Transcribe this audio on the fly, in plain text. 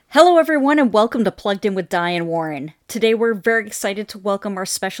Hello, everyone, and welcome to Plugged In with Diane Warren. Today, we're very excited to welcome our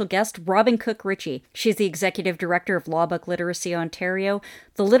special guest, Robin Cook-Ritchie. She's the Executive Director of Lawbook Literacy Ontario,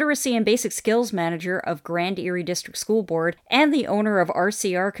 the Literacy and Basic Skills Manager of Grand Erie District School Board, and the owner of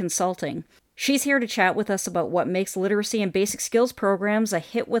RCR Consulting. She's here to chat with us about what makes literacy and basic skills programs a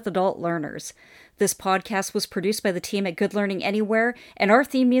hit with adult learners. This podcast was produced by the team at Good Learning Anywhere, and our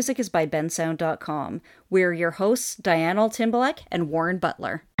theme music is by bensound.com. We're your hosts, Diane Altimbalek and Warren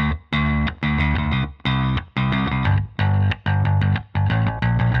Butler.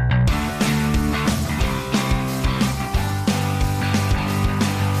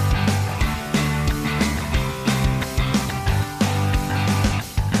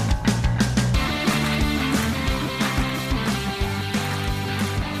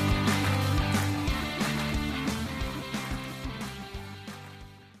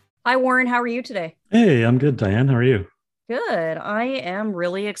 Hi, Warren. How are you today? Hey, I'm good, Diane. How are you? Good. I am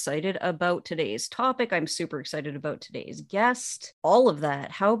really excited about today's topic. I'm super excited about today's guest. All of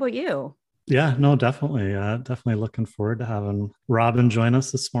that. How about you? Yeah, no, definitely. Definitely looking forward to having Robin join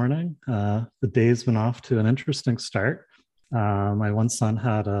us this morning. The day's been off to an interesting start. My one son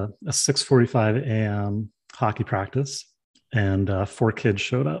had a 6:45 a.m. hockey practice, and 4 kids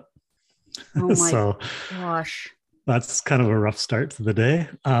showed up. Oh my So gosh. that's kind of a rough start to the day.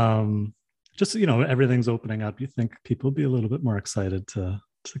 Just, everything's opening up. You think people would be a little bit more excited to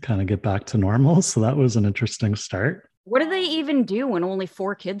kind of get back to normal. So that was an interesting start. What do they even do when only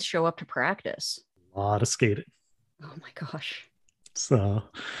 4 kids show up to practice? A lot of skating. Oh my gosh. So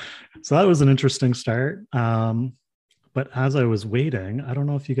that was an interesting start. But as I was waiting, I don't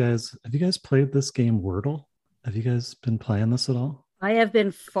know if have you guys played this game Wordle? Have you guys been playing this at all? I have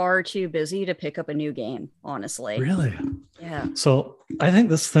been far too busy to pick up a new game, honestly. Really? Yeah. So I think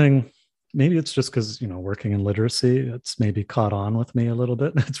this thing, maybe it's just because, working in literacy, it's maybe caught on with me a little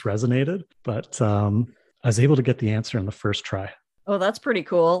bit. It's resonated, but I was able to get the answer in the first try. Oh, that's pretty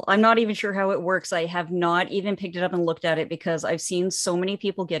cool. I'm not even sure how it works. I have not even picked it up and looked at it because I've seen so many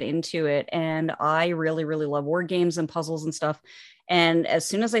people get into it. And I really, really love word games and puzzles and stuff. And as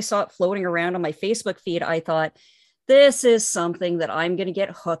soon as I saw it floating around on my Facebook feed, I thought, this is something that I'm going to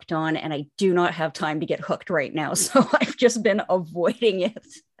get hooked on. And I do not have time to get hooked right now. So I've just been avoiding it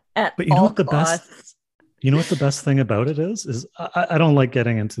at But you know all what the costs. best thing about it is I don't like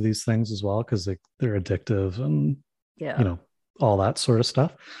getting into these things as well because they're addictive and Yeah. all that sort of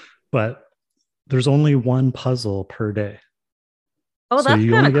stuff. But there's only one puzzle per day. Oh, So that's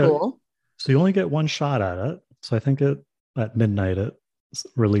you kind only of get cool. so you only get one shot at it. So I think at midnight it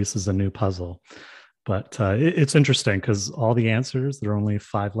releases a new puzzle. But it's interesting because all the answers, they're only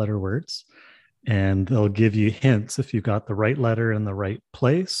 5-letter words. And they'll give you hints if you got the right letter in the right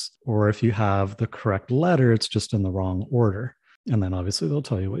place, or if you have the correct letter, it's just in the wrong order. And then obviously they'll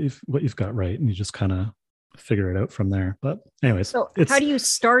tell you what you've got right, and you just kind of figure it out from there. But anyways, So how do you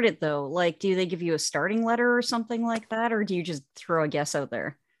start it though? Like, do they give you a starting letter or something like that? Or do you just throw a guess out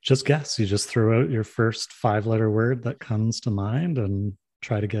there? just guess. You just throw out your first 5-letter word that comes to mind and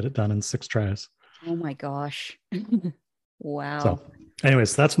try to get it done in 6 tries. Oh my gosh. Wow. So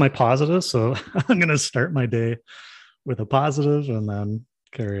anyways, that's my positive. So I'm going to start my day with a positive and then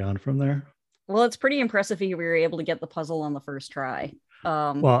carry on from there. Well, it's pretty impressive if you were able to get the puzzle on the first try.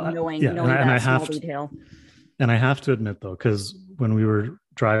 Knowing that small detail. And I have to admit though, because when we were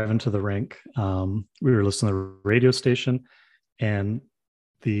driving to the rink, we were listening to the radio station, and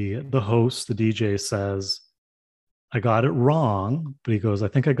the host, the DJ, says, "I got it wrong," but he goes, "I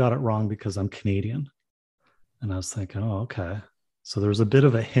think I got it wrong because I'm Canadian." And I was thinking, oh, okay. So there's a bit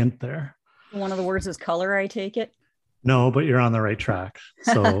of a hint there. One of the words is color, I take it? No, but you're on the right track.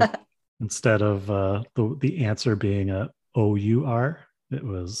 So instead of the answer being a O-U-R, it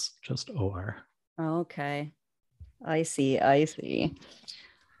was just O-R. Okay. I see.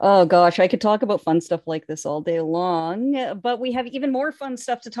 Oh gosh, I could talk about fun stuff like this all day long, but we have even more fun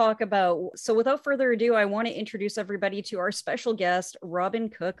stuff to talk about. So without further ado, I want to introduce everybody to our special guest, Robin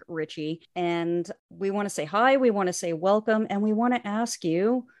Cook-Ritchie. And we want to say hi, we want to say welcome, and we want to ask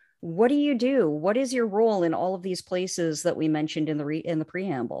you, what do you do? What is your role in all of these places that we mentioned in the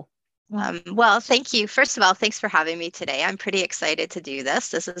preamble? Well, thank you. First of all, thanks for having me today. I'm pretty excited to do this.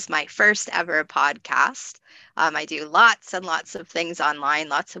 This is my first ever podcast. I do lots and lots of things online,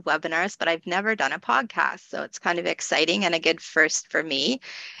 lots of webinars, but I've never done a podcast. So it's kind of exciting and a good first for me.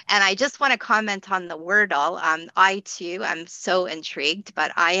 And I just want to comment on the Wordle. I too am so intrigued,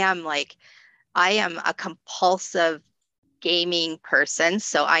 but I am a compulsive gaming person.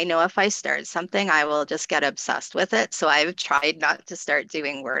 So I know if I start something, I will just get obsessed with it. So I've tried not to start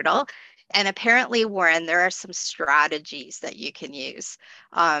doing Wordle. And apparently, Warren, there are some strategies that you can use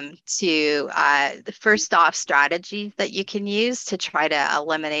the first off strategies that you can use to try to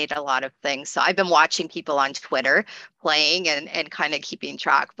eliminate a lot of things. So I've been watching people on Twitter playing and kind of keeping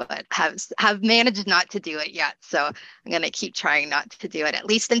track, but have managed not to do it yet. So I'm going to keep trying not to do it, at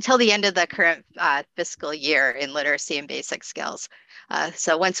least until the end of the current fiscal year in literacy and basic skills.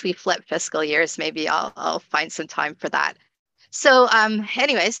 So once we flip fiscal years, maybe I'll find some time for that. So,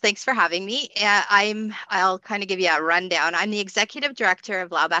 anyways, thanks for having me. I'll kind of give you a rundown. I'm the executive director of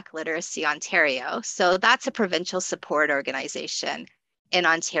Lauback Literacy Ontario. So that's a provincial support organization in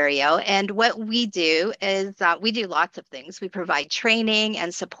Ontario. And what we do is we do lots of things. We provide training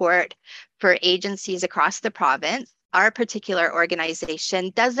and support for agencies across the province. Our particular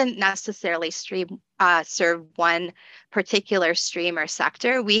organization doesn't necessarily serve one particular stream or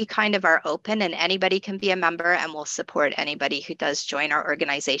sector. We kind of are open and anybody can be a member, and we'll support anybody who does join our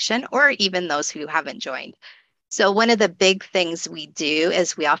organization or even those who haven't joined. So one of the big things we do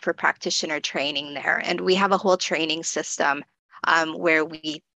is we offer practitioner training there, and we have a whole training system where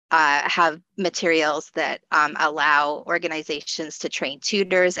we have materials that allow organizations to train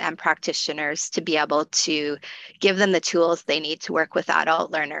tutors and practitioners to be able to give them the tools they need to work with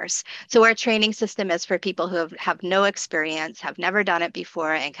adult learners. So our training system is for people who have no experience, have never done it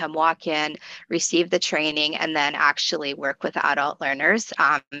before, and can walk in, receive the training, and then actually work with adult learners.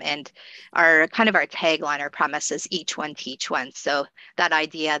 And our tagline, our premise is each one teach one. So that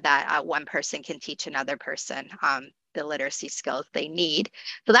idea that one person can teach another person the literacy skills they need.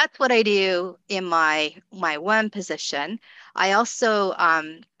 So that's what I do in my one position. I also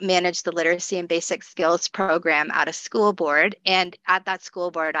manage the literacy and basic skills program at a school board. And at that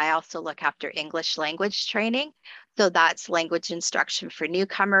school board, I also look after English language training. So that's language instruction for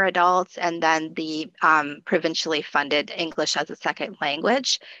newcomer adults, and then the provincially funded English as a second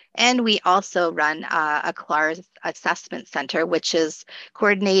language. And we also run a CLARS assessment center, which is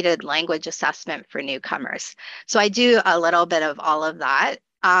coordinated language assessment for newcomers. So I do a little bit of all of that.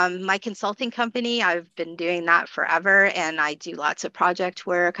 My consulting company, I've been doing that forever, and I do lots of project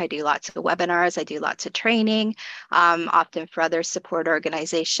work. I do lots of webinars. I do lots of training, often for other support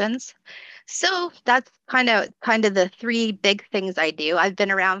organizations. So that's kind of the three big things I do. I've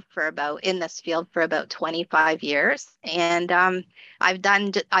been around in this field for about 25 years, and I've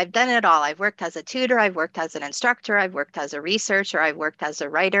done it all. I've worked as a tutor, I've worked as an instructor, I've worked as a researcher, I've worked as a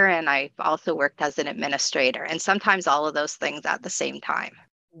writer, and I've also worked as an administrator, and sometimes all of those things at the same time.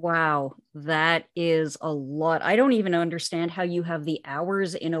 Wow, that is a lot. I don't even understand how you have the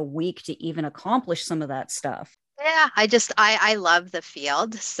hours in a week to even accomplish some of that stuff. Yeah, I love the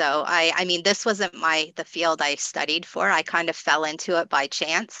field. So I mean, this wasn't the field I studied for. I kind of fell into it by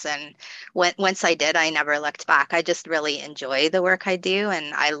chance. And once I did, I never looked back. I just really enjoy the work I do.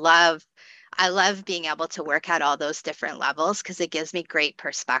 And I love being able to work at all those different levels because it gives me great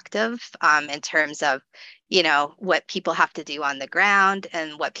perspective in terms of, what people have to do on the ground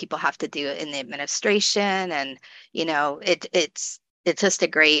and what people have to do in the administration. And, it's just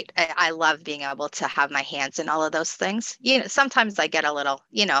I love being able to have my hands in all of those things. Sometimes I get a little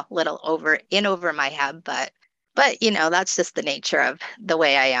over my head, but that's just the nature of the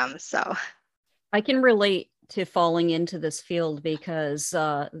way I am. So I can relate to falling into this field because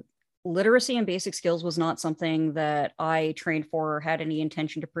literacy and basic skills was not something that I trained for or had any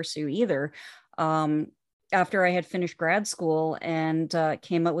intention to pursue either. After I had finished grad school and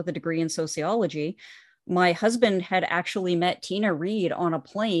came out with a degree in sociology, my husband had actually met Tina Reid on a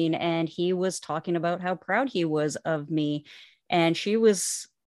plane, and he was talking about how proud he was of me. And she was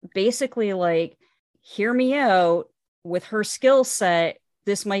basically like, hear me out. With her skill set,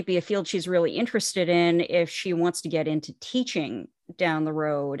 this might be a field she's really interested in if she wants to get into teaching down the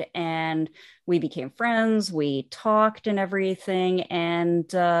road. And we became friends, we talked and everything.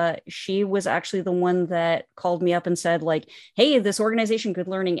 And she was actually the one that called me up and said, like, hey, this organization Good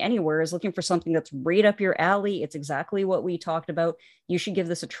Learning Anywhere is looking for something that's right up your alley. It's exactly what we talked about. You should give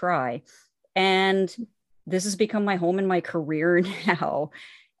this a try. And this has become my home and my career now.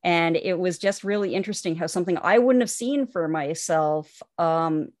 And it was just really interesting how something I wouldn't have seen for myself,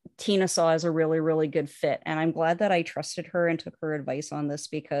 Tina saw as a really, really good fit. And I'm glad that I trusted her and took her advice on this,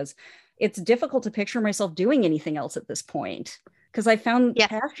 because it's difficult to picture myself doing anything else at this point, because I found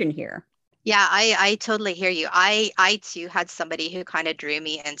passion here. Yeah, I totally hear you. I too had somebody who kind of drew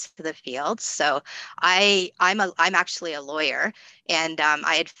me into the field. So I'm actually a lawyer, and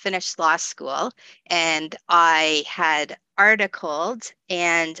I had finished law school, and I had articled,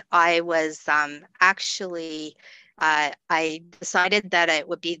 and I was actually I decided that it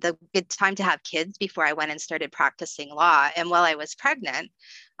would be the good time to have kids before I went and started practicing law. And while I was pregnant,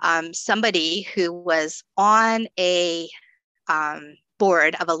 somebody who was on a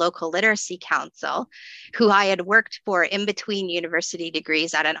board of a local literacy council, who I had worked for in between university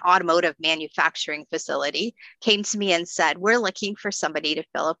degrees at an automotive manufacturing facility, came to me and said, we're looking for somebody to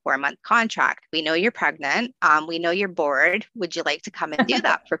fill a 4-month contract. We know you're pregnant. We know you're bored. Would you like to come and do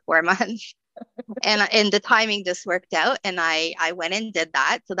that for 4 months? And the timing just worked out, and I went and did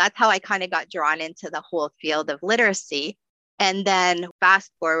that. So that's how I kind of got drawn into the whole field of literacy. And then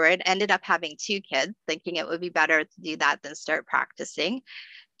fast forward, ended up having 2 kids, thinking it would be better to do that than start practicing.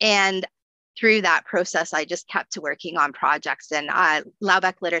 And through that process, I just kept working on projects. And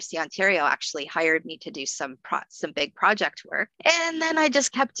Laubec Literacy Ontario actually hired me to do some big project work. And then I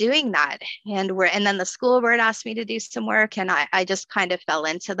just kept doing that. And then the school board asked me to do some work, and I just kind of fell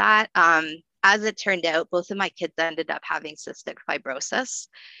into that. As it turned out, both of my kids ended up having cystic fibrosis,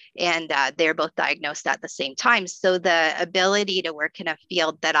 and they're both diagnosed at the same time. So the ability to work in a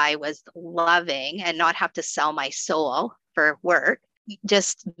field that I was loving and not have to sell my soul for work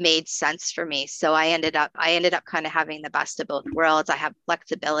just made sense for me. So I ended up kind of having the best of both worlds. I have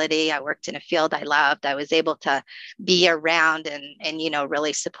flexibility. I worked in a field I loved. I was able to be around and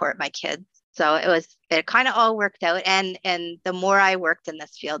really support my kids. So it kind of all worked out. And the more I worked in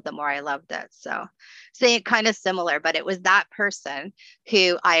this field, the more I loved it. So saying kind of similar, but it was that person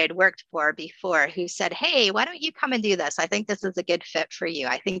who I had worked for before who said, hey, why don't you come and do this? I think this is a good fit for you.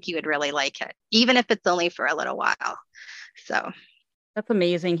 I think you would really like it, even if it's only for a little while. So that's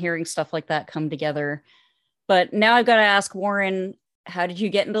amazing hearing stuff like that come together. But now I've got to ask Warren, how did you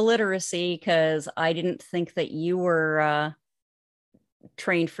get into literacy? Because I didn't think that you were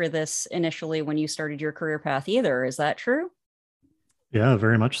trained for this initially when you started your career path either. Is that true? Yeah,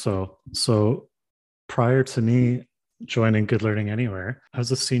 very much so. So prior to me joining Good Learning Anywhere, I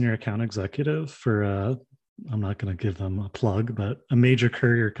was a senior account executive for I'm not going to give them a plug, but a major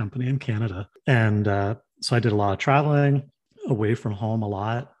courier company in Canada. And so I did a lot of traveling away from home a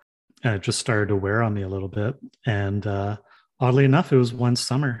lot. And it just started to wear on me a little bit. And oddly enough, it was one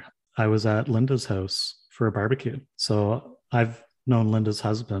summer I was at Linda's house for a barbecue. So I've known Linda's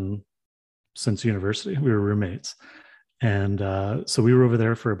husband since university. We were roommates. And so we were over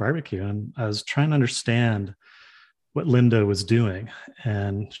there for a barbecue, and I was trying to understand what Linda was doing.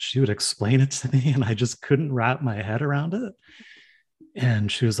 And she would explain it to me, and I just couldn't wrap my head around it.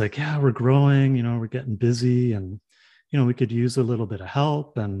 And she was like, yeah, we're growing, we're getting busy, and, we could use a little bit of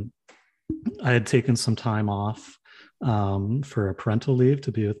help. And I had taken some time off for a parental leave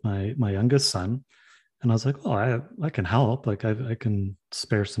to be with my youngest son. And I was like, oh, I can help. Like I can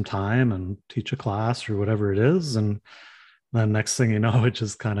spare some time and teach a class or whatever it is. And then next thing you know, it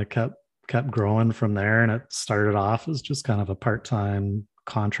just kind of kept growing from there. And it started off as just kind of a part-time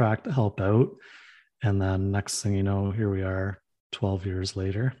contract to help out. And then next thing you know, here we are 12 years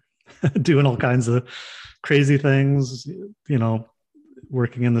later, doing all kinds of crazy things.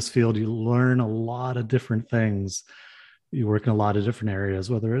 Working in this field, you learn a lot of different things. You work in a lot of different areas,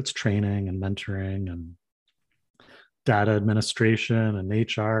 whether it's training and mentoring and data administration and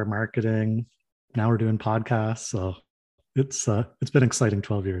HR, marketing. Now we're doing podcasts. So it's been exciting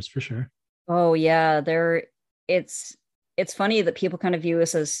 12 years for sure. Oh yeah. It's funny that people kind of view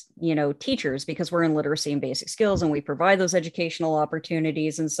us as, teachers, because we're in literacy and basic skills and we provide those educational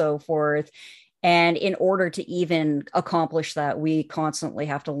opportunities and so forth. And in order to even accomplish that, we constantly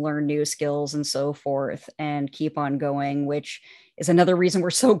have to learn new skills and so forth and keep on going, which is another reason we're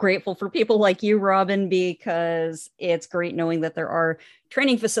so grateful for people like you, Robin, because it's great knowing that there are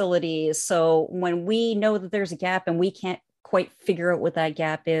training facilities. So when we know that there's a gap and we can't quite figure out what that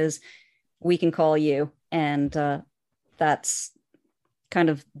gap is, we can call you. And that's kind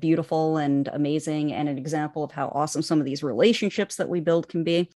of beautiful and amazing, and an example of how awesome some of these relationships that we build can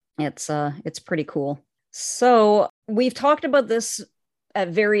be. It's pretty cool. So we've talked about this at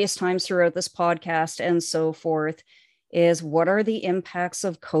various times throughout this podcast and so forth, is what are the impacts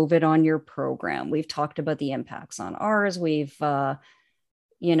of COVID on your program? We've talked about the impacts on ours. We've, talked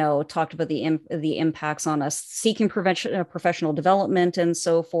about the impacts on us seeking professional development and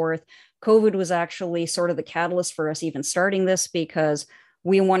so forth. COVID was actually sort of the catalyst for us even starting this, because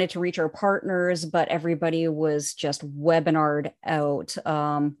we wanted to reach our partners, but everybody was just webinared out.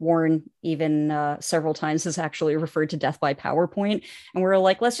 Warren even several times has actually referred to death by PowerPoint. And we're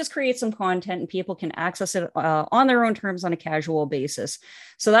like, let's just create some content and people can access it on their own terms on a casual basis.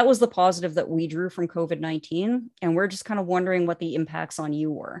 So that was the positive that we drew from COVID-19. And we're just kind of wondering what the impacts on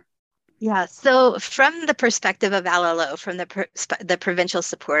you were. Yeah, so from the perspective of LLO, from the Provincial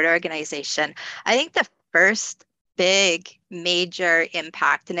Support Organization, I think the first big major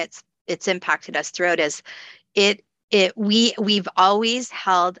impact, and it's impacted us throughout, is it we've always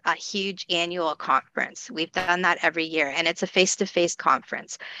held a huge annual conference. We've done that every year, and it's a face-to-face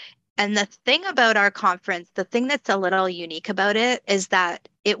conference. And the thing about our conference, the thing that's a little unique about it is that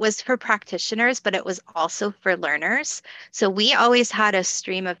it was for practitioners, but it was also for learners. So we always had a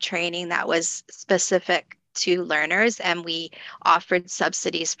stream of training that was specific to learners, and we offered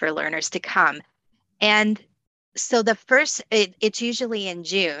subsidies for learners to come. And so it's usually in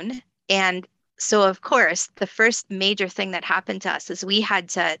June. And so, of course, the first major thing that happened to us is we had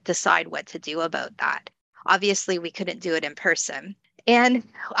to decide what to do about that. Obviously, we couldn't do it in person. And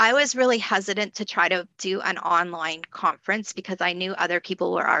I was really hesitant to try to do an online conference because I knew other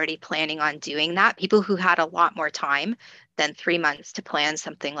people were already planning on doing that, people who had a lot more time than 3 months to plan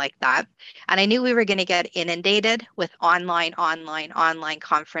something like that. And I knew we were going to get inundated with online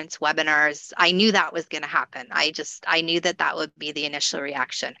conference webinars. I knew that was going to happen. I knew that that would be the initial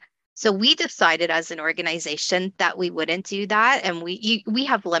reaction. So we decided as an organization that we wouldn't do that, and we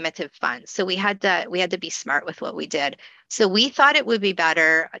have limited funds, so we had to be smart with what we did. So we thought it would be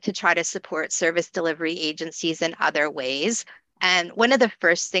better to try to support service delivery agencies in other ways. And one of the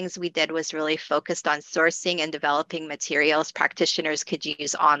first things we did was really focused on sourcing and developing materials practitioners could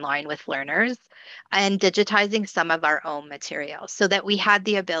use online with learners, and digitizing some of our own materials so that we had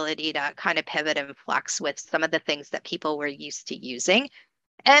the ability to kind of pivot and flex with some of the things that people were used to using.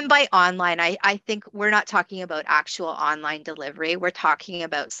 And by online, I think we're not talking about actual online delivery. We're talking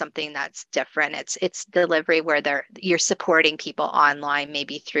about something that's different. It's delivery where you're supporting people online,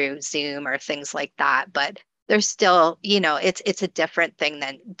 maybe through Zoom or things like that. But there's still, it's a different thing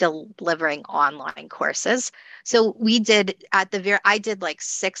than delivering online courses. So I did like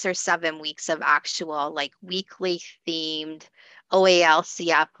 6 or 7 weeks of actual like weekly themed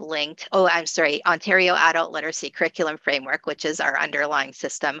OALCF linked, I'm sorry, Ontario Adult Literacy Curriculum Framework, which is our underlying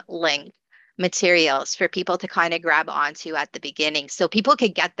system, linked materials for people to kind of grab onto at the beginning so people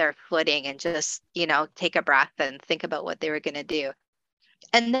could get their footing and just, take a breath and think about what they were going to do.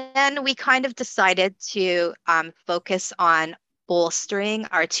 And then we kind of decided to focus on bolstering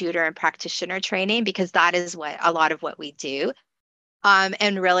our tutor and practitioner training because that is what a lot of what we do.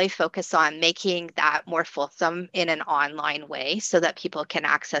 And really focus on making that more fulsome in an online way so that people can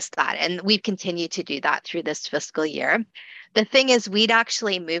access that. And we've continued to do that through this fiscal year. The thing is, we'd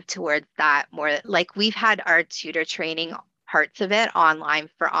actually moved towards that more. Like we've had our tutor training parts of it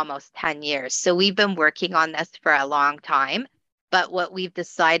online for almost 10 years. So we've been working on this for a long time. But what we've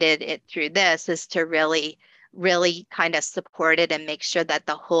decided through this is to really kind of support it and make sure that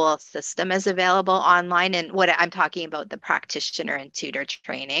the whole system is available online. And what I'm talking about, the practitioner and tutor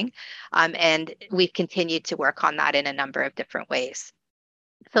training. And we've continued to work on that in a number of different ways.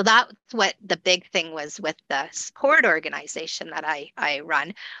 So that's what the big thing was with the support organization that I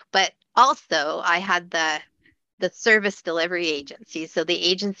run. But also I had the service delivery agency. So the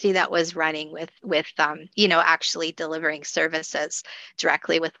agency that was running with actually delivering services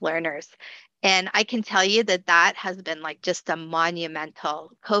directly with learners. And I can tell you that has been like just a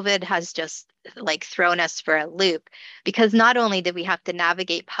monumental. COVID has just like thrown us for a loop because not only did we have to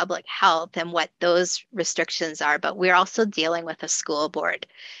navigate public health and what those restrictions are, but we're also dealing with a school board.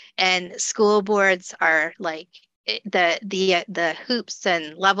 And school boards are like the hoops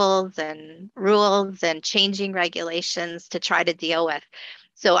and levels and rules and changing regulations to try to deal with.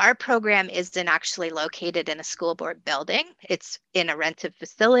 So our program isn't actually located in a school board building. It's in a rented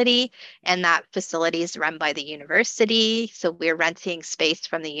facility, and that facility is run by the university. So we're renting space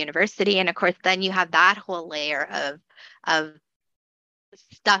from the university. And of course, then you have that whole layer of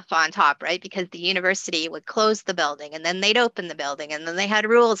stuff on top, right? Because the university would close the building and then they'd open the building and then they had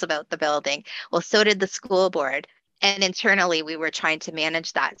rules about the building. Well, so did the school board. And internally, we were trying to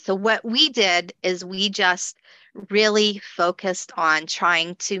manage that. So what we did is we just really focused on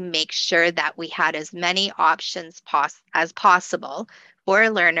trying to make sure that we had as many options as possible for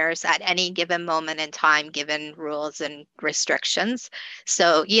learners at any given moment in time, given rules and restrictions.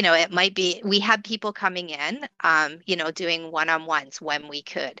 So, it might be, we had people coming in, doing one-on-ones when we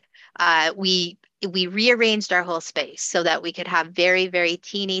could. We rearranged our whole space so that we could have very, very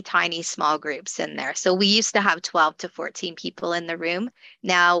teeny tiny small groups in there. So we used to have 12 to 14 people in the room.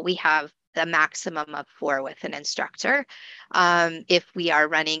 Now we have the maximum of 4 with an instructor. If we are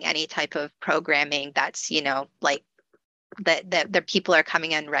running any type of programming that's, like the people are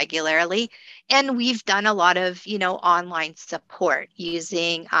coming in regularly. And we've done a lot of, online support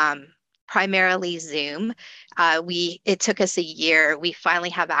using primarily Zoom. It took us a year. We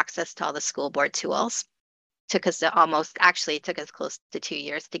finally have access to all the school board tools. It took us close to 2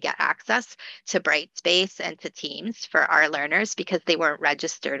 years to get access to Brightspace and to Teams for our learners because they weren't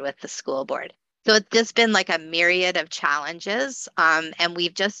registered with the school board. So it's just been like a myriad of challenges. And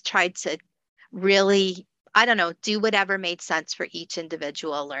we've just tried to really, I don't know, do whatever made sense for each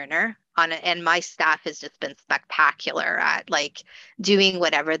individual learner on it. And my staff has just been spectacular at like doing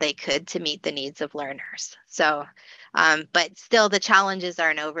whatever they could to meet the needs of learners. So, but still the challenges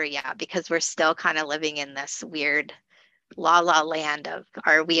aren't over yet because we're still kind of living in this weird la la land of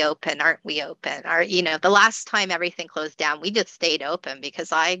are we open, aren't we open, are the last time everything closed down we just stayed open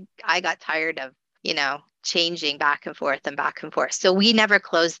because I got tired of changing back and forth and back and forth, so we never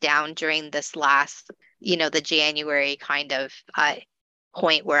closed down during this last the January kind of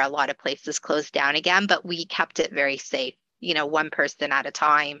point where a lot of places closed down again, but we kept it very safe, one person at a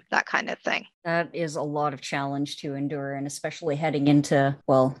time, that kind of thing. That is a lot of challenge to endure, and especially heading into,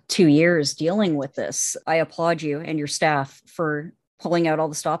 well, 2 years dealing with this. I applaud you and your staff for pulling out all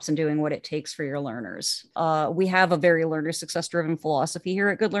the stops and doing what it takes for your learners. We have a very learner success driven philosophy here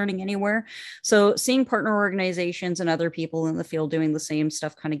at Good Learning Anywhere. So seeing partner organizations and other people in the field doing the same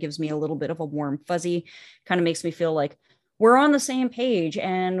stuff kind of gives me a little bit of a warm fuzzy, kind of makes me feel like we're on the same page,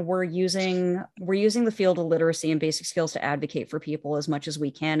 and we're using the field of literacy and basic skills to advocate for people as much as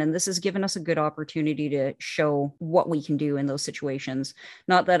we can. And this has given us a good opportunity to show what we can do in those situations.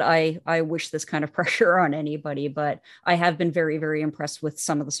 Not that I wish this kind of pressure on anybody, but I have been very, very impressed with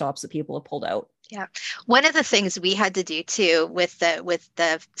some of the stops that people have pulled out. Yeah. One of the things we had to do too with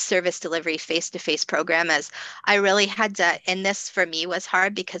the service delivery face-to-face program is I really had to, and this for me was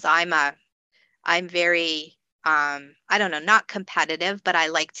hard because I'm very I don't know, not competitive, but I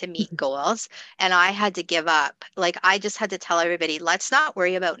like to meet goals. And I had to give up. Like, I just had to tell everybody, let's not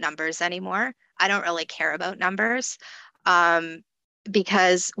worry about numbers anymore. I don't really care about numbers,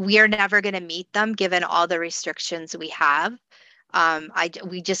 because we are never going to meet them given all the restrictions we have.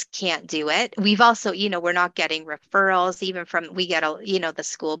 We just can't do it. We've also, we're not getting referrals even from, we get the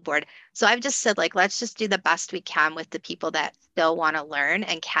school board. So I've just said, like, let's just do the best we can with the people that still want to learn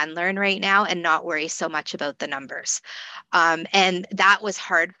and can learn right now and not worry so much about the numbers. And that was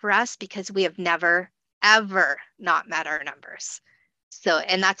hard for us because we have never, ever not met our numbers. So,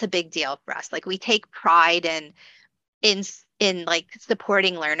 and that's a big deal for us. Like, we take pride in like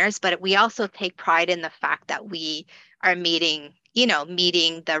supporting learners, but we also take pride in the fact that we are meeting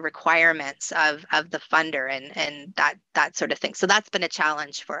the requirements of the funder and that sort of thing. So that's been a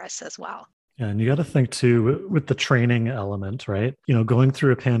challenge for us as well. Yeah, and you got to think too with the training element, right? Going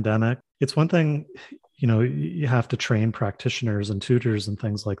through a pandemic, it's one thing, you have to train practitioners and tutors and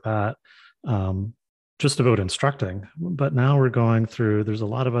things like that, just about instructing. But now we're going through, there's a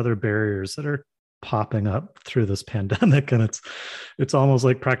lot of other barriers that are popping up through this pandemic, and it's almost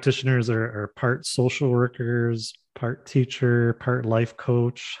like practitioners are part social workers, part teacher, part life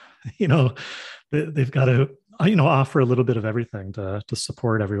coach. They've got to offer a little bit of everything to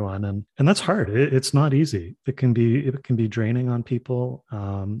support everyone, and that's hard. It's not easy. It can be draining on people.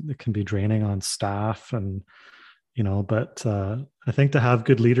 It can be draining on staff, and but I think to have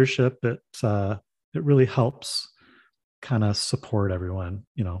good leadership, it really helps kind of support everyone,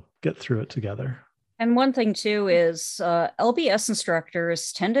 get through it together. And one thing too is LBS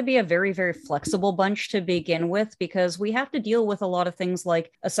instructors tend to be a very, very flexible bunch to begin with, because we have to deal with a lot of things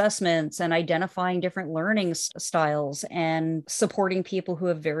like assessments and identifying different learning styles and supporting people who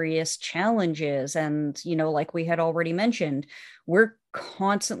have various challenges. And, like we had already mentioned, we're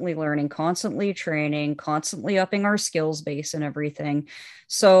constantly learning, constantly training, constantly upping our skills base and everything.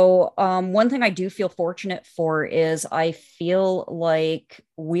 So one thing I do feel fortunate for is I feel like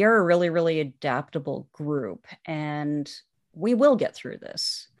we are a really, really adaptable group, and we will get through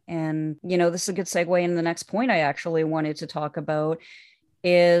this. And, this is a good segue into the next point I actually wanted to talk about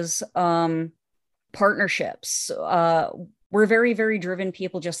is partnerships. We're very, very driven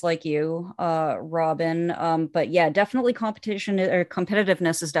people, just like you, Robin. But yeah, definitely competition or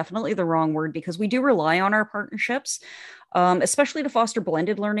competitiveness is definitely the wrong word, because we do rely on our partnerships, especially to foster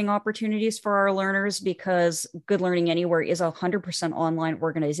blended learning opportunities for our learners, because Good Learning Anywhere is a 100% online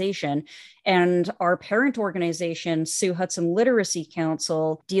organization. And our parent organization, Sue Hudson Literacy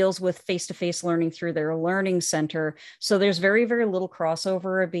Council, deals with face-to-face learning through their learning center. So there's very, very little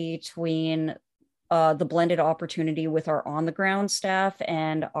crossover between the blended opportunity with our on-the-ground staff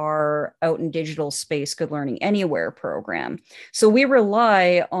and our out in digital space Good Learning Anywhere program. So we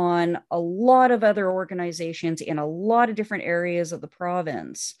rely on a lot of other organizations in a lot of different areas of the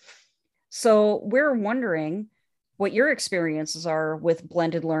province. So we're wondering what your experiences are with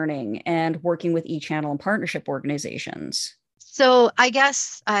blended learning and working with e-channel and partnership organizations. So I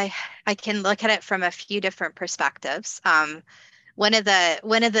guess I can look at it from a few different perspectives. one of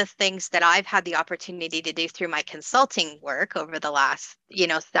the things that I've had the opportunity to do through my consulting work over the last,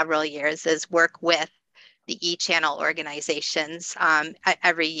 several years is work with the e-channel organizations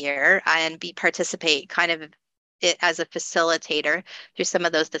every year and participate kind of it as a facilitator through some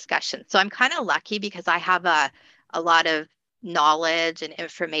of those discussions. So I'm kind of lucky because I have a lot of knowledge and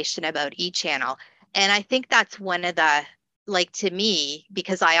information about e-channel. And I think that's one of the, like, to me,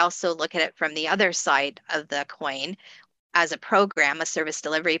 because I also look at it from the other side of the coin as a program, a service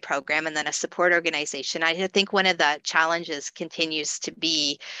delivery program, and then a support organization. I think one of the challenges continues to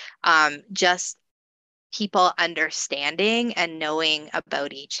be just people understanding and knowing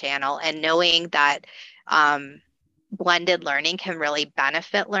about e-channel and knowing that blended learning can really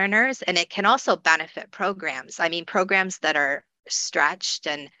benefit learners, and it can also benefit programs. I mean, programs that are stretched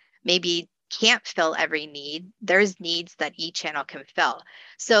and maybe can't fill every need, there's needs that e-channel can fill.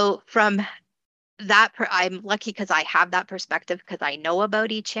 So from that, I'm lucky because I have that perspective because I know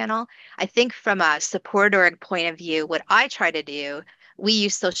about e-channel. I think from a support org point of view, what I try to do, we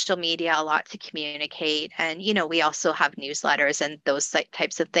use social media a lot to communicate. And, we also have newsletters and those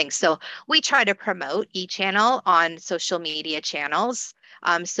types of things. So we try to promote e-channel on social media channels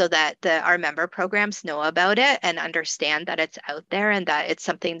so that our member programs know about it and understand that it's out there and that it's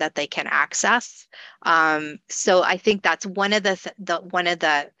something that they can access. So I think that's one of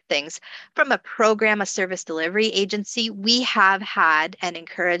the things. From a program, a service delivery agency, we have had and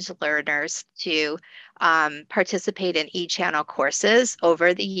encouraged learners to participate in e-channel courses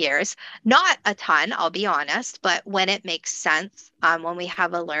over the years. Not a ton, I'll be honest, but when it makes sense, when we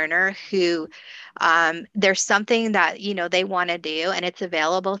have a learner who there's something that they want to do and it's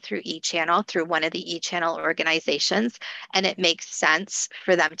available through e-channel, through one of the e-channel organizations, and it makes sense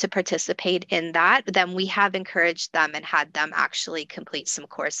for them to participate in that, then we have encouraged them and had them actually complete some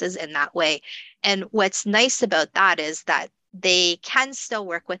courses in that way. And what's nice about that is that they can still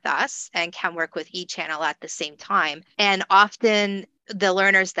work with us and can work with e-channel at the same time. And often the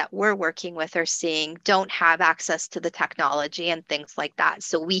learners that we're working with or seeing don't have access to the technology and things like that.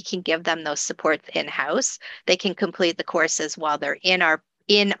 So we can give them those supports in-house. They can complete the courses while they're in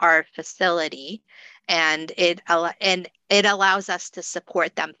our facility. And it allows us to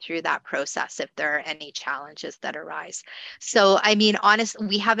support them through that process if there are any challenges that arise. So, I mean, honestly,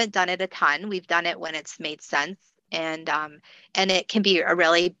 we haven't done it a ton. We've done it when it's made sense. And it can be a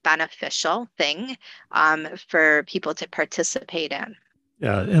really beneficial thing for people to participate in.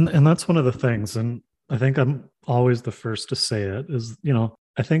 Yeah, and that's one of the things, and I think I'm always the first to say it, is,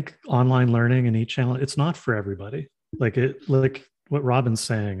 I think online learning and e-channel, it's not for everybody. Like what Robin's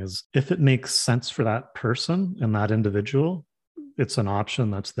saying is, if it makes sense for that person and that individual, it's an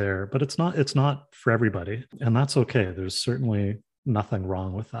option that's there, but it's not for everybody, and that's okay. There's certainly nothing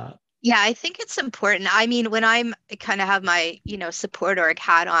wrong with that. Yeah, I think it's important. I mean, when I'm kind of have my, support org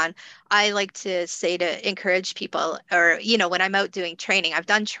hat on, I like to say to encourage people, or, when I'm out doing training, I've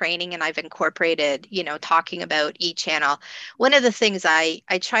done training and I've incorporated, talking about e-channel. One of the things I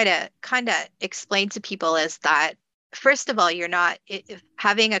try to kind of explain to people is that, first of all, you're not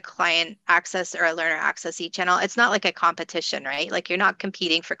having a client access or a learner access e-channel. It's not like a competition, right? Like, you're not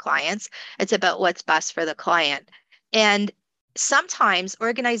competing for clients. It's about what's best for the client. And sometimes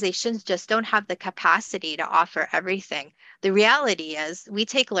organizations just don't have the capacity to offer everything. The reality is we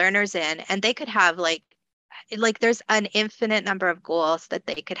take learners in and they could have like there's an infinite number of goals that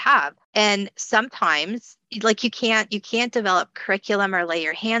they could have. And sometimes like you can't develop curriculum or lay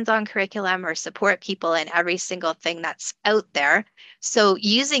your hands on curriculum or support people in every single thing that's out there. So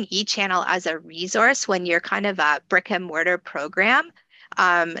using e-channel as a resource when you're kind of a brick and mortar program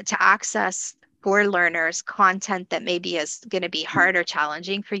to access for learners content that maybe is going to be hard or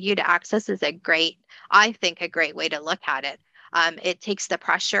challenging for you to access is I think a great way to look at it. It takes the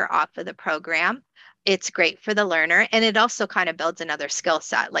pressure off of the program. It's great for the learner, and it also kind of builds another skill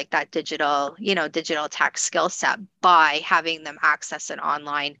set, like that digital tech skill set, by having them access an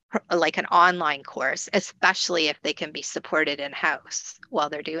online course, especially if they can be supported in-house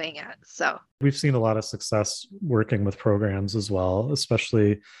while they're doing it. So we've seen a lot of success working with programs as well,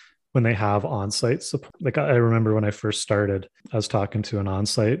 especially when they have on-site support. Like, I remember when I first started, I was talking to an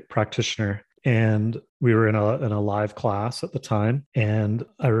on-site practitioner, and we were in a live class at the time. And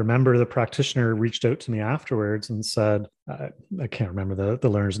I remember the practitioner reached out to me afterwards and said, I can't remember the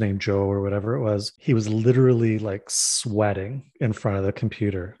learner's name, Joe or whatever it was. He was literally like sweating in front of the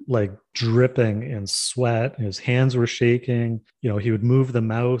computer, like dripping in sweat. His hands were shaking. He would move the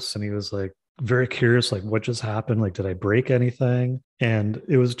mouse and he was like very curious, like, what just happened? Like, did I break anything? And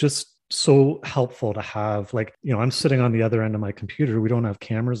it was just so helpful to have, like, I'm sitting on the other end of my computer. We don't have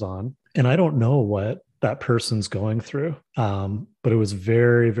cameras on, and I don't know what that person's going through. But it was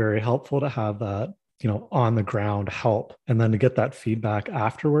very, very helpful to have that, on the ground help, and then to get that feedback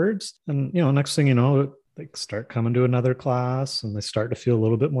afterwards. And, next thing you know, they start coming to another class and they start to feel a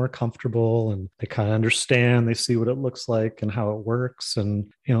little bit more comfortable, and they kind of understand, they see what it looks like and how it works.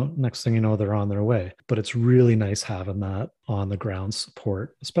 And, next thing you know, they're on their way. But it's really nice having that on the ground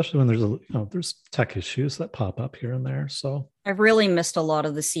support, especially when there's tech issues that pop up here and there. So I've really missed a lot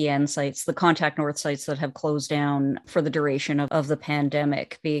of the CN sites, the Contact North sites that have closed down for the duration of the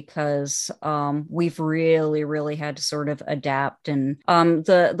pandemic, because we've really, really had to sort of adapt. And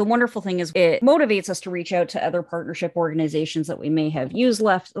the wonderful thing is it motivates us to reach out to other partnership organizations that we may have used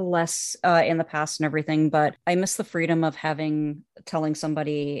less in the past and everything. But I miss the freedom of telling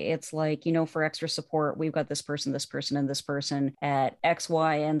somebody, it's like, for extra support, we've got this person, and this person at X,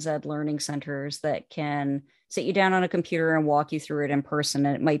 Y, and Z learning centers that can sit you down on a computer and walk you through it in person,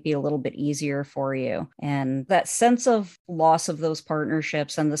 and it might be a little bit easier for you. And that sense of loss of those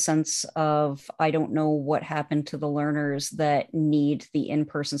partnerships, and the sense of, I don't know what happened to the learners that need the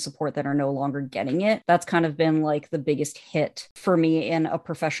in-person support that are no longer getting it, that's kind of been like the biggest hit for me in a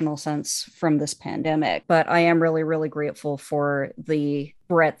professional sense from this pandemic. But I am really, really grateful for the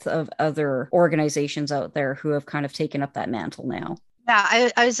breadth of other organizations out there who have kind of taken up that mantle now. Yeah,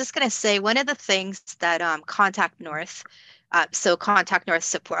 I was just going to say, one of the things that Contact North, so Contact North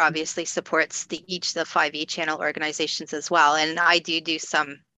support obviously supports the 5 e-channel organizations as well. And I do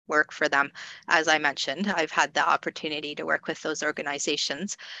some work for them. As I mentioned, I've had the opportunity to work with those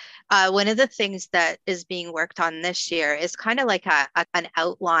organizations. One of the things that is being worked on this year is kind of like an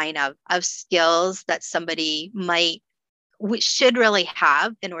outline of skills that somebody should really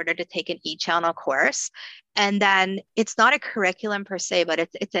have in order to take an e-channel course. And then it's not a curriculum per se, but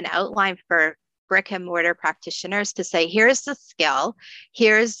it's an outline for brick and mortar practitioners to say, here's the skill,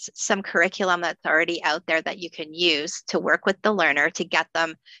 here's some curriculum that's already out there that you can use to work with the learner to get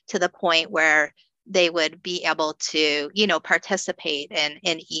them to the point where they would be able to, participate in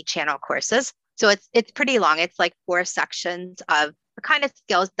e-channel courses. So it's pretty long. It's like 4 sections of the kind of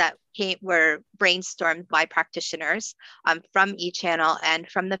skills that were brainstormed by practitioners from eChannel and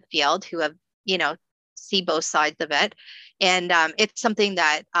from the field who have, see both sides of it. And it's something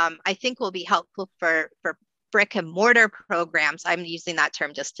that I think will be helpful for brick and mortar programs. I'm using that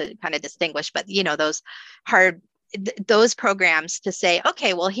term just to kind of distinguish, but those programs to say,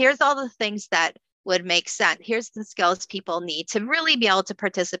 okay, well, here's all the things that would make sense. Here's the skills people need to really be able to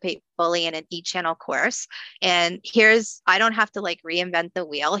participate fully in an e-channel course. And I don't have to reinvent the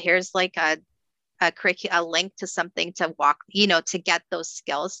wheel. Here's like a link to something to walk, to get those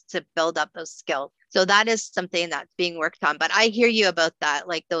skills, to build up those skills. So that is something that's being worked on. But I hear you about that,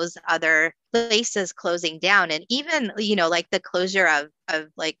 like those other places closing down, and even, like the closure of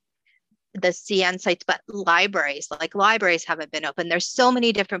the CN sites, but libraries haven't been open. There's so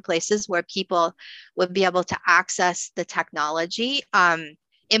many different places where people would be able to access the technology.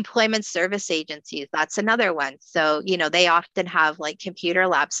 Employment service agencies, that's another one. So, they often have computer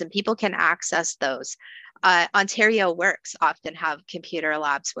labs and people can access those. Ontario Works often have computer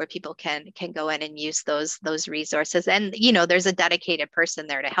labs where people can go in and use those resources. And, there's a dedicated person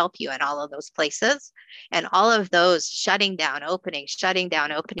there to help you in all of those places. And all of those shutting down, opening,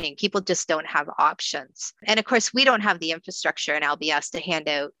 people just don't have options. And of course, we don't have the infrastructure in LBS to hand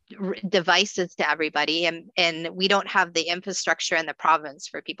out devices to everybody. And we don't have the infrastructure in the province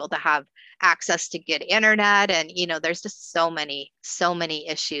for people to have access to good internet. And, there's just so many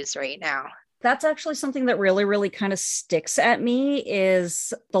issues right now. That's actually something that really, really kind of sticks at me,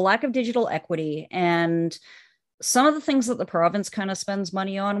 is the lack of digital equity and some of the things that the province kind of spends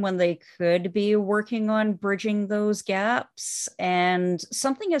money on when they could be working on bridging those gaps. And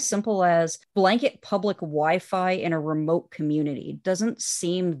something as simple as blanket public Wi-Fi in a remote community doesn't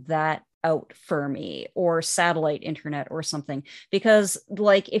seem that out for me, or satellite internet or something, because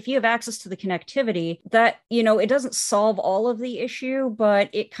if you have access to the connectivity, that it doesn't solve all of the issue,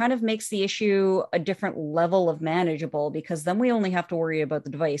 but it kind of makes the issue a different level of manageable, because then we only have to worry about the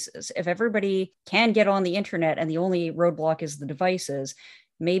devices. If everybody can get on the internet and the only roadblock is the devices,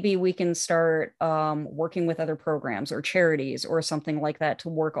 maybe we can start working with other programs or charities or something like that to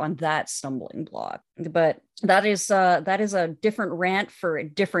work on that stumbling block. But that is a different rant for a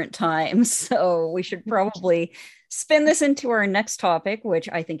different time. So we should probably spin this into our next topic, which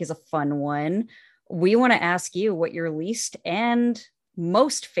I think is a fun one. We want to ask you what your least and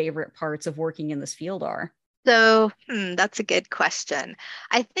most favorite parts of working in this field are. So that's a good question.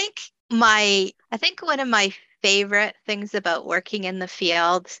 I think one of my favorite things about working in the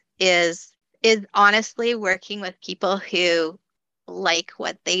field is honestly working with people who like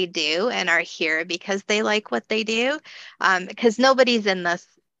what they do and are here because they like what they do. Because nobody's in this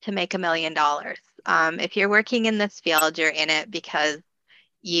to make $1 million. If you're working in this field, you're in it because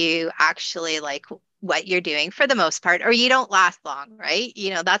you actually like what you're doing for the most part, or you don't last long, right?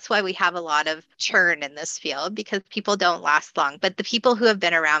 That's why we have a lot of churn in this field because people don't last long. But the people who have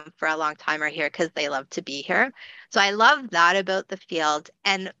been around for a long time are here because they love to be here. So I love that about the field.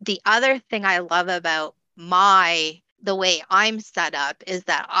 And the other thing I love about the way I'm set up is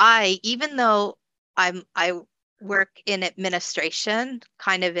that even though I work in administration,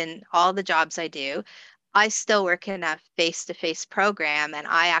 kind of in all the jobs I do, I still work in a face-to-face program and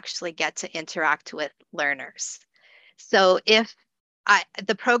I actually get to interact with learners. So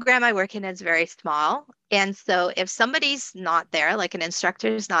the program I work in is very small. And so if somebody's not there, like an instructor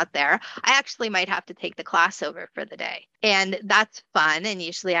is not there, I actually might have to take the class over for the day. And that's fun. And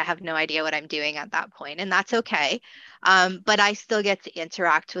usually I have no idea what I'm doing at that point, and that's okay. But I still get to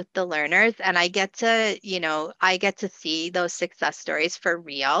interact with the learners and I get to see those success stories for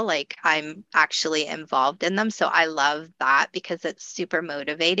real. Like I'm actually involved in them. So I love that because it's super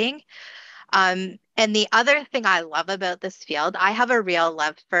motivating. And the other thing I love about this field, I have a real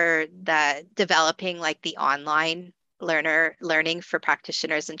love for the developing like the online learning for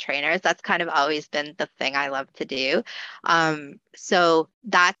practitioners and trainers. That's kind of always been the thing I love to do. So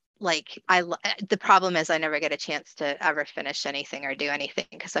that like the problem is I never get a chance to ever finish anything or do anything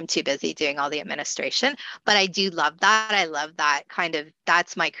because I'm too busy doing all the administration. But I do love that. I love that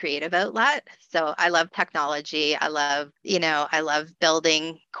that's my creative outlet. So I love technology. I love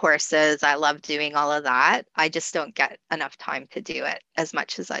building courses. I love doing all of that. I just don't get enough time to do it as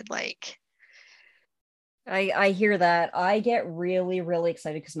much as I'd like. I hear that. I get really, really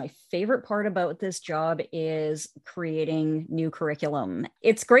excited because my favorite part about this job is creating new curriculum.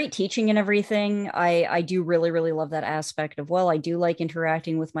 It's great teaching and everything. I do really, really love that aspect of, well, I do like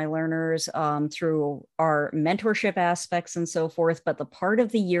interacting with my learners through our mentorship aspects and so forth. But the part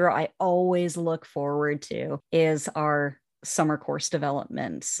of the year I always look forward to is our summer course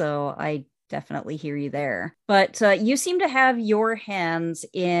development. So I definitely hear you there. But you seem to have your hands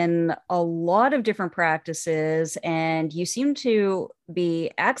in a lot of different practices, and you seem to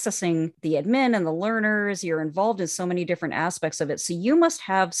be accessing the admin and the learners. You're involved in so many different aspects of it. So you must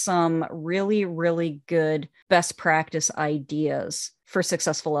have some really, really good best practice ideas for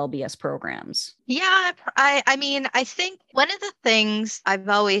successful LBS programs. Yeah, I mean, I think one of the things I've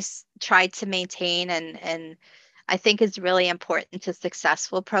always tried to maintain and I think is really important to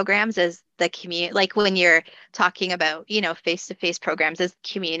successful programs is the community, like when you're talking about, face-to-face programs, is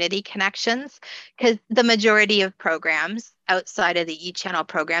community connections, because the majority of programs outside of the e-channel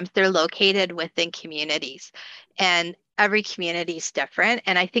programs, they're located within communities. And every community is different.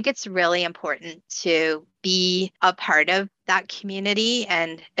 And I think it's really important to be a part of that community.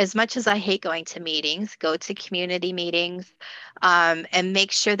 And as much as I hate going to meetings, go to community meetings and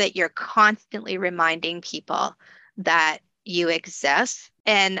make sure that you're constantly reminding people that you exist.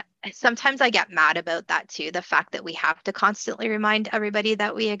 And sometimes I get mad about that too, the fact that we have to constantly remind everybody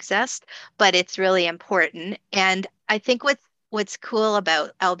that we exist, but it's really important. And I think what's cool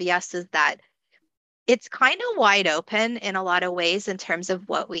about LBS is that it's kind of wide open in a lot of ways in terms of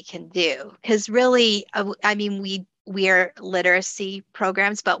what we can do. Because really, I mean, we are literacy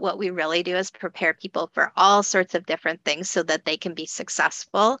programs, but what we really do is prepare people for all sorts of different things so that they can be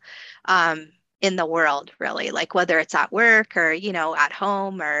successful in the world, really, like whether it's at work or, at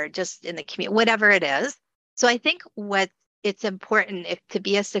home or just in the community, whatever it is. So I think it's important if to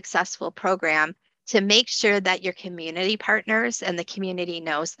be a successful program to make sure that your community partners and the community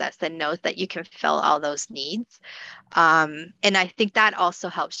knows that you can fill all those needs. And I think that also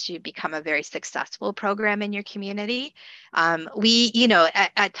helps you become a very successful program in your community.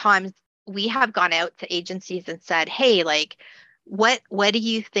 At times we have gone out to agencies and said, hey, like, what do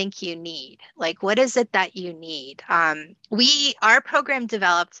you think you need? Like, what is it that you need? Our program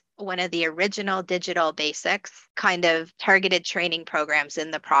developed one of the original digital basics kind of targeted training programs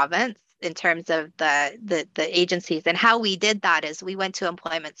in the province in terms of the agencies. And how we did that is we went to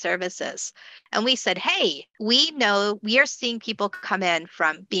employment services and we said, hey, we know we are seeing people come in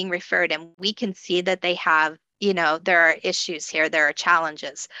from being referred and we can see that they have, there are issues here, there are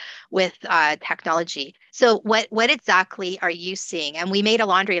challenges with technology. So what exactly are you seeing? And we made a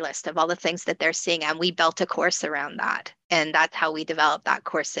laundry list of all the things that they're seeing and we built a course around that. And that's how we developed that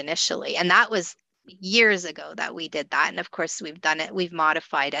course initially. And that was years ago that we did that. And of course, we've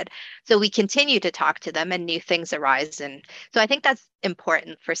modified it. So we continue to talk to them and new things arise. And so I think that's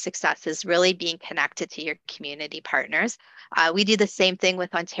important for success, is really being connected to your community partners. We do the same thing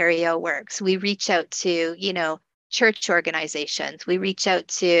with Ontario Works. We reach out to, church organizations. We reach out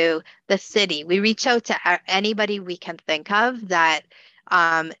to the city. We reach out to anybody we can think of that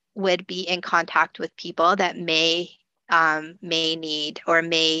would be in contact with people that may need or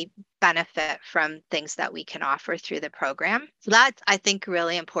may benefit from things that we can offer through the program. So that's, I think,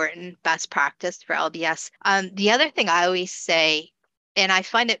 really important best practice for LBS. The other thing I always say, and I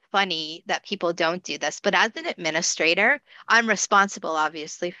find it funny that people don't do this, but as an administrator, I'm responsible,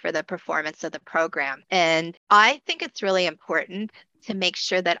 obviously, for the performance of the program. And I think it's really important to make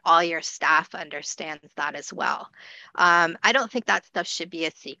sure that all your staff understands that as well. I don't think that stuff should be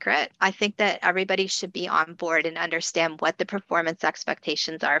a secret. I think that everybody should be on board and understand what the performance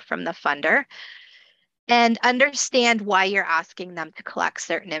expectations are from the funder and understand why you're asking them to collect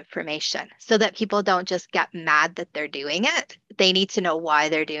certain information so that people don't just get mad that they're doing it. They need to know why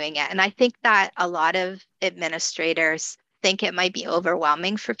they're doing it. And I think that a lot of administrators think it might be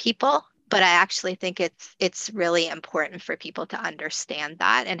overwhelming for people, but I actually think it's really important for people to understand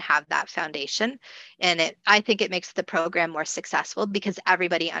that and have that foundation. And I think it makes the program more successful because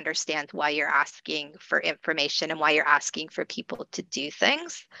everybody understands why you're asking for information and why you're asking for people to do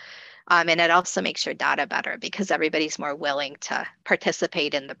things. And it also makes your data better because everybody's more willing to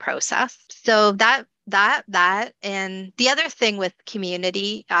participate in the process. So that and the other thing with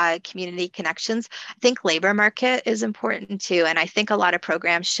community connections, I think labor market is important too. And I think a lot of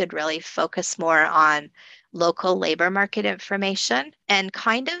programs should really focus more on local labor market information and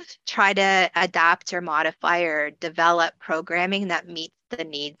kind of try to adapt or modify or develop programming that meets the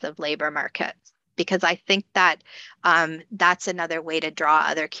needs of labor markets. Because I think that that's another way to draw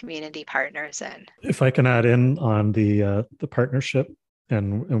other community partners in. If I can add in on the partnership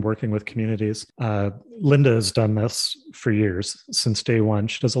and working with communities, Linda has done this for years, since day one.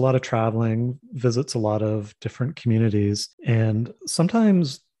 She does a lot of traveling, visits a lot of different communities, and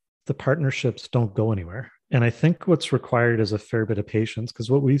sometimes the partnerships don't go anywhere. And I think what's required is a fair bit of patience, because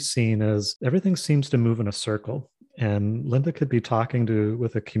what we've seen is everything seems to move in a circle. And Linda could be talking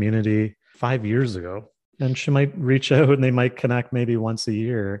with a community 5 years ago, and she might reach out and they might connect maybe once a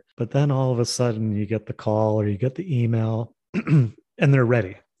year. But then all of a sudden you get the call or you get the email and they're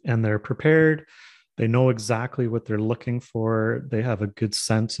ready and they're prepared. They know exactly what they're looking for. They have a good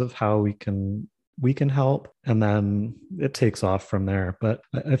sense of how we can help, and then it takes off from there. But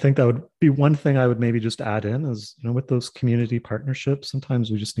I think that would be one thing I would maybe just add in is, with those community partnerships,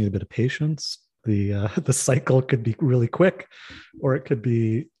 sometimes we just need a bit of patience. The cycle could be really quick, or it could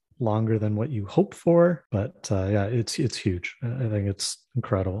be longer than what you hope for. But yeah, it's huge. I think it's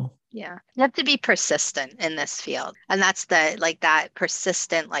incredible. Yeah, you have to be persistent in this field. And that's that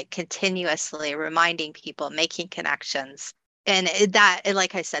persistent, continuously reminding people, making connections. And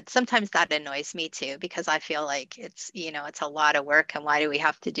like I said, sometimes that annoys me too, because I feel like it's a lot of work and why do we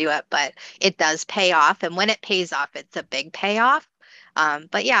have to do it? But it does pay off. And when it pays off, it's a big payoff.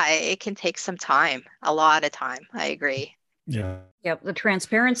 But yeah, it can take some time, a lot of time. I agree. Yeah. Yep. The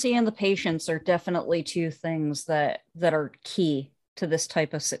transparency and the patience are definitely two things that are key to this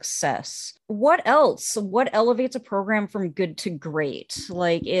type of success. What else? What elevates a program from good to great?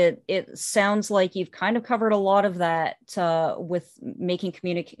 It sounds like you've kind of covered a lot of that with making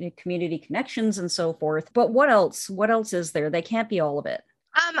community connections and so forth. But what else? What else is there? They can't be all of it.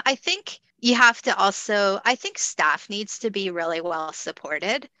 I think you have to I think staff needs to be really well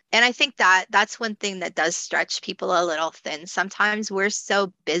supported. And I think that's one thing that does stretch people a little thin. Sometimes we're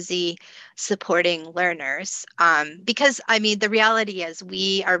so busy supporting learners because, the reality is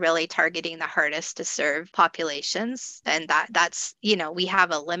we are really targeting the hardest to serve populations. And that's, we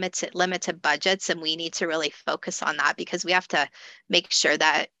have a limited budgets, and we need to really focus on that because we have to make sure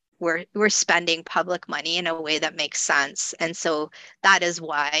that we're spending public money in a way that makes sense. And so that is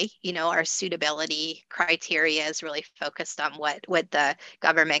why, our suitability criteria is really focused on what the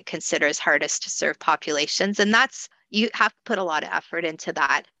government considers hardest to serve populations. And you have to put a lot of effort into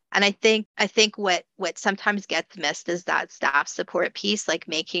that. And I think what sometimes gets missed is that staff support piece, like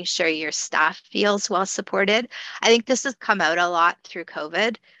making sure your staff feels well supported. I think this has come out a lot through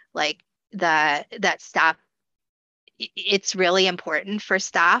COVID, that staff, it's really important for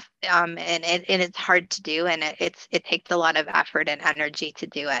staff, and it's hard to do, and it takes a lot of effort and energy to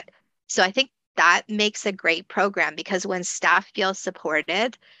do it. So I think that makes a great program, because when staff feel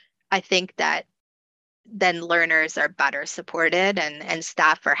supported, I think that then learners are better supported and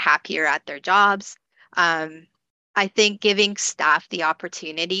staff are happier at their jobs. I think giving staff the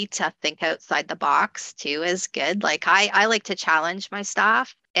opportunity to think outside the box too is good. I like to challenge my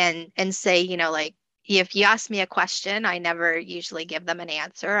staff and say, if you ask me a question, I never usually give them an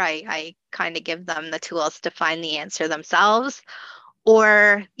answer. I kind of give them the tools to find the answer themselves.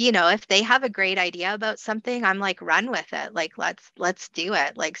 Or, if they have a great idea about something, I'm like, run with it. Like, let's do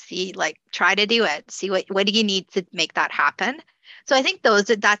it. Like, see, like, try to do it. See what do you need to make that happen? So I think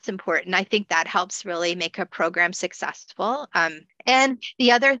that's important. I think that helps really make a program successful. And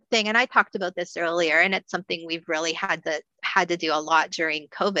the other thing, and I talked about this earlier, and it's something we've really had to do a lot during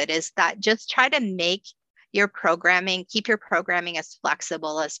COVID, is that just try to keep your programming as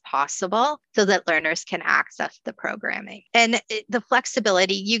flexible as possible so that learners can access the programming. And the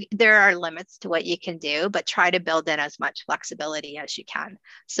flexibility, there are limits to what you can do, but try to build in as much flexibility as you can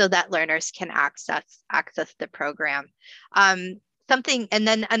so that learners can access the program. And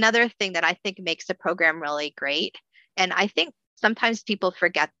then another thing that I think makes the program really great, and I think sometimes people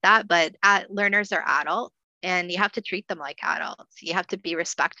forget that, but learners are adults. And you have to treat them like adults. You have to be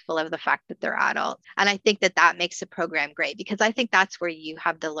respectful of the fact that they're adults. And I think that makes a program great, because I think that's where you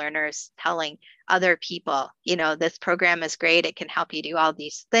have the learners telling other people, this program is great. It can help you do all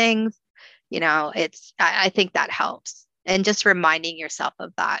these things. I think that helps. And just reminding yourself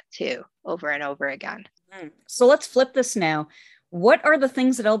of that too, over and over again. So let's flip this now. What are the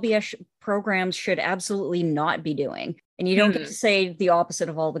things that LBS programs should absolutely not be doing? And you don't get to say the opposite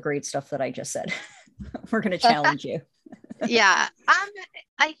of all the great stuff that I just said. We're going to challenge you. Yeah.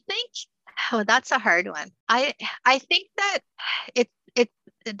 I think, that's a hard one. I think that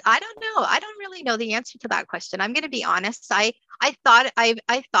I don't know. I don't really know the answer to that question. I'm going to be honest. I thought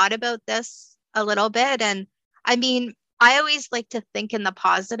about this a little bit, and I mean, I always like to think in the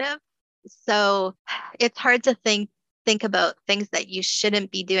positive. So it's hard to think about things that you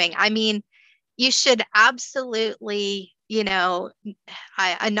shouldn't be doing. I mean, you should absolutely,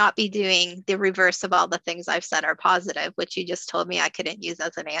 I not be doing the reverse of all the things I've said are positive, which you just told me I couldn't use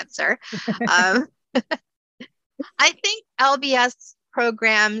as an answer. I think LBS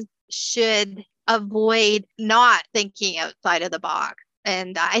programs should avoid not thinking outside of the box.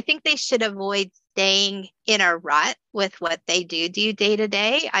 And I think they should avoid staying in a rut with what they do day to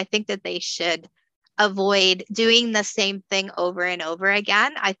day. I think that they should avoid doing the same thing over and over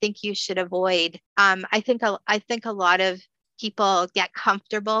again. I think you should avoid, I think a lot of people get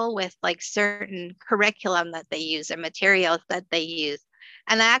comfortable with like certain curriculum that they use or materials that they use.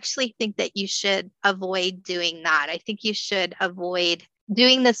 And I actually think that you should avoid doing that. I think you should avoid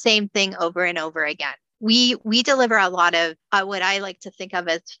doing the same thing over and over again. We deliver a lot of what I like to think of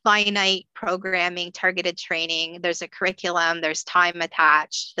as finite programming, targeted training. There's a curriculum, there's time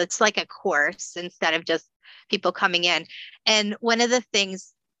attached. It's like a course instead of just people coming in. And one of the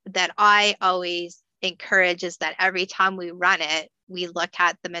things that I always encourage is that every time we run it, we look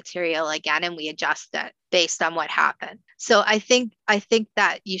at the material again and we adjust it based on what happened. So I think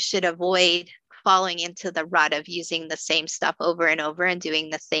that you should avoid falling into the rut of using the same stuff over and over and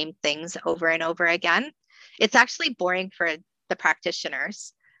doing the same things over and over again. It's actually boring for the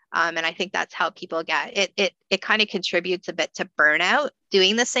practitioners. And I think that's how people get it. It kind of contributes a bit to burnout,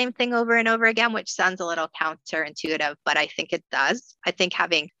 doing the same thing over and over again, which sounds a little counterintuitive, but I think it does. I think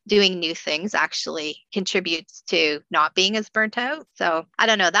doing new things actually contributes to not being as burnt out. So I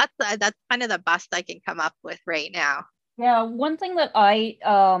don't know. That's kind of the best I can come up with right now. Yeah, one thing that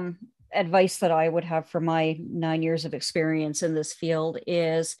advice that I would have for my 9 years of experience in this field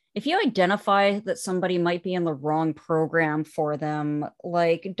is if you identify that somebody might be in the wrong program for them,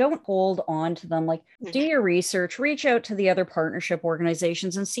 like don't hold on to them, like do your research, reach out to the other partnership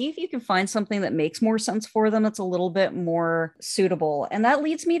organizations and see if you can find something that makes more sense for them. That's a little bit more suitable. And that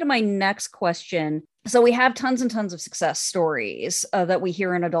leads me to my next question. So we have tons and tons of success stories that we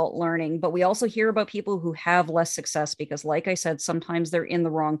hear in adult learning, but we also hear about people who have less success because, like I said, sometimes they're in the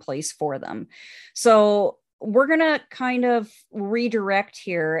wrong place for them. So we're going to kind of redirect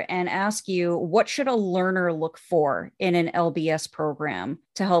here and ask you, what should a learner look for in an LBS program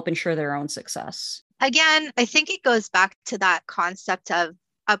to help ensure their own success? Again, I think it goes back to that concept of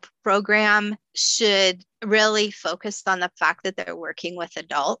a program should really focus on the fact that they're working with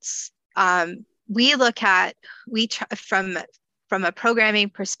adults. From a programming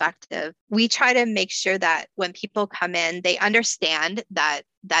perspective, we try to make sure that when people come in, they understand that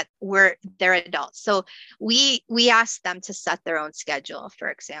they're adults. So we ask them to set their own schedule, for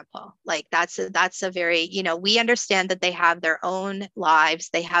example. Like that's a very, we understand that they have their own lives,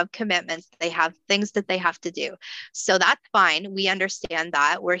 they have commitments, they have things that they have to do. So that's fine. We understand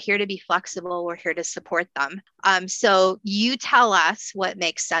that. We're here to be flexible. We're here to support them. So you tell us what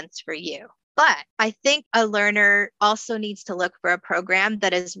makes sense for you. But I think a learner also needs to look for a program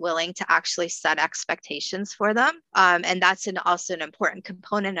that is willing to actually set expectations for them. And that's also an important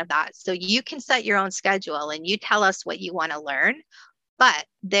component of that. So you can set your own schedule and you tell us what you want to learn, but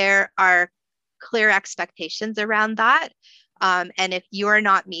there are clear expectations around that. And if you're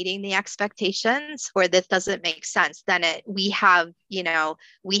not meeting the expectations or this doesn't make sense, then we have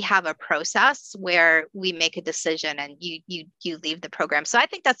a process where we make a decision and you leave the program. So I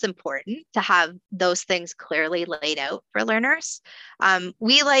think that's important to have those things clearly laid out for learners.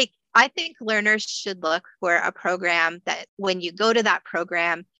 I think learners should look for a program that when you go to that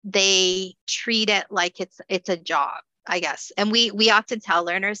program, they treat it like it's a job, I guess. And we often tell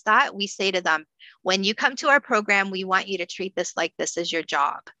learners that. We say to them, when you come to our program, we want you to treat this like this is your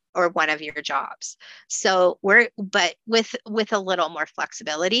job or one of your jobs. So but with a little more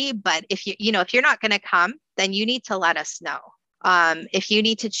flexibility. But if you're not going to come, then you need to let us know. If you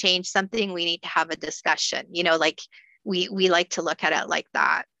need to change something, we need to have a discussion. Like we like to look at it like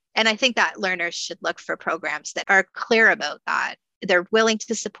that. And I think that learners should look for programs that are clear about that. They're willing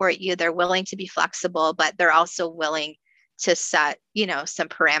to support you. They're willing to be flexible, but they're also willing to set, some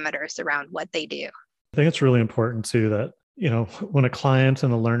parameters around what they do. I think it's really important too that, when a client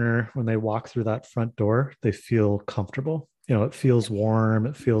and a learner, when they walk through that front door, they feel comfortable. It feels warm,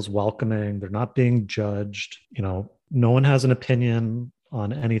 it feels welcoming. They're not being judged. No one has an opinion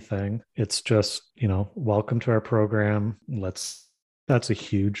on anything. It's just, welcome to our program. That's a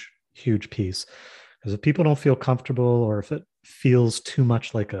huge, huge piece. Because if people don't feel comfortable, or if it feels too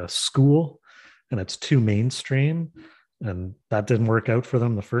much like a school and it's too mainstream, and that didn't work out for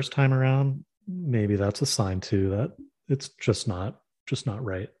them the first time around, maybe that's a sign too that it's just not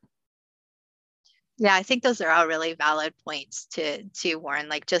right. Yeah, I think those are all really valid points to Warren.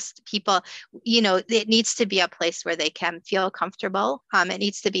 Like, just people, it needs to be a place where they can feel comfortable. It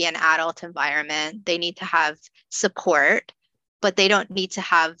needs to be an adult environment. They need to have support, but they don't need to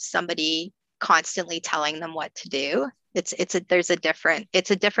have somebody constantly telling them what to do. It's a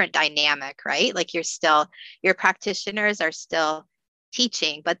different dynamic, right? Like your practitioners are still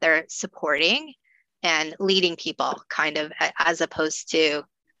teaching, but they're supporting and leading people, kind of, as opposed to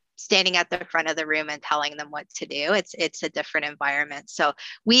standing at the front of the room and telling them what to do. It's a different environment. So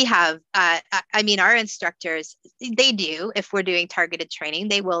we have, our instructors, they do, if we're doing targeted training,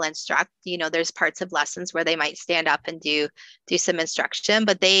 they will instruct. There's parts of lessons where they might stand up and do some instruction,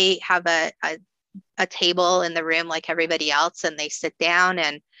 but they have a table in the room like everybody else, and they sit down.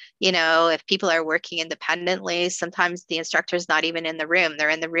 And if people are working independently, sometimes the instructor's not even in the room, they're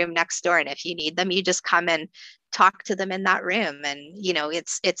in the room next door, and if you need them, you just come and talk to them in that room. And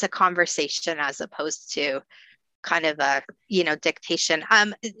it's a conversation as opposed to kind of a dictation.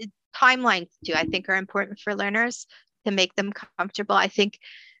 Timelines too, I think, are important for learners to make them comfortable. I think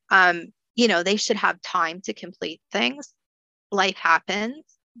they should have time to complete things. Life happens.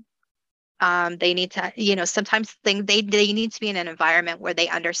 They need to, sometimes they need to be in an environment where they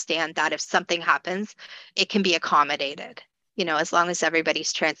understand that if something happens, it can be accommodated, as long as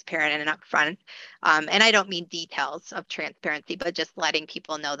everybody's transparent and upfront. And I don't mean details of transparency, but just letting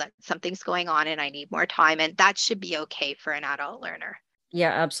people know that something's going on and I need more time. And that should be okay for an adult learner.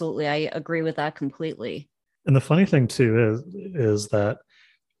 Yeah, absolutely. I agree with that completely. And the funny thing too is that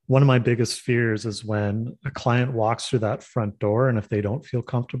one of my biggest fears is when a client walks through that front door, and if they don't feel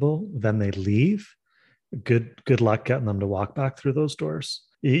comfortable, then they leave. Good luck getting them to walk back through those doors.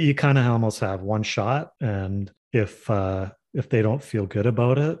 You kind of almost have one shot, and if they don't feel good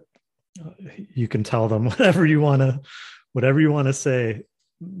about it, you can tell them whatever you want to say.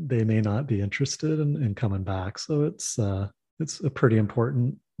 They may not be interested in coming back. So it's a pretty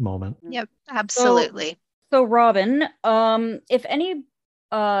important moment. Yep, absolutely. So Robin, if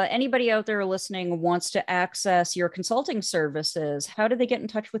anybody out there listening wants to access your consulting services, how do they get in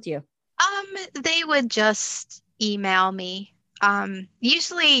touch with you? They would just email me.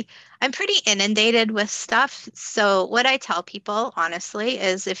 Usually I'm pretty inundated with stuff. So what I tell people, honestly,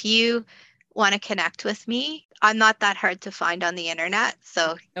 is if you want to connect with me, I'm not that hard to find on the internet.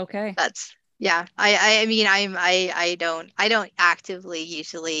 So okay, that's, yeah. I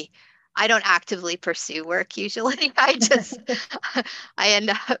don't actively pursue work usually. I end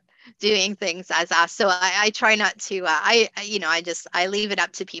up doing things as asked. So I try not to. I leave it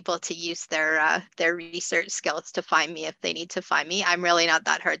up to people to use their research skills to find me if they need to find me. I'm really not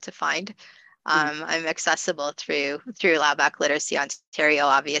that hard to find. I'm accessible through LabAc Literacy Ontario,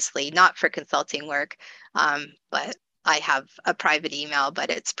 obviously not for consulting work, but I have a private email, but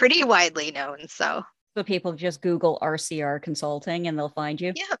it's pretty widely known. So people just Google RCR Consulting and they'll find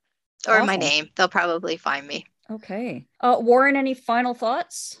you. Yeah. Or awesome. My name. They'll probably find me. Okay. Warren, any final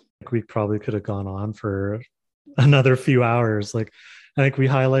thoughts? We probably could have gone on for another few hours. I think we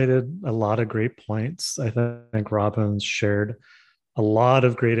highlighted a lot of great points. I think Robin's shared a lot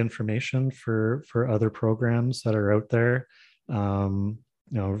of great information for other programs that are out there.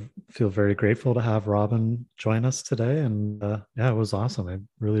 feel very grateful to have Robin join us today. And yeah, it was awesome. I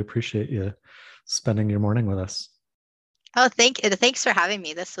really appreciate you spending your morning with us. Oh, thanks for having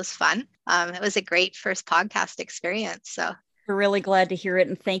me. This was fun. It was a great first podcast experience. So we're really glad to hear it.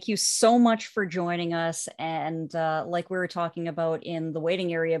 And thank you so much for joining us. And like we were talking about in the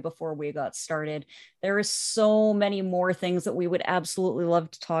waiting area before we got started, there is so many more things that we would absolutely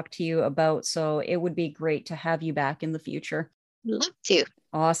love to talk to you about. So it would be great to have you back in the future. Love to.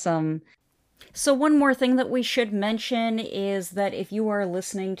 Awesome. So one more thing that we should mention is that if you are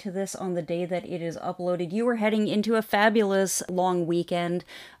listening to this on the day that it is uploaded, you are heading into a fabulous long weekend.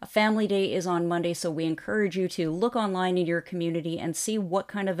 A family day is on Monday, so we encourage you to look online in your community and see what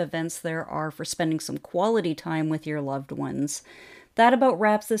kind of events there are for spending some quality time with your loved ones. That about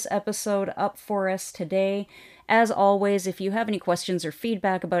wraps this episode up for us today. As always, if you have any questions or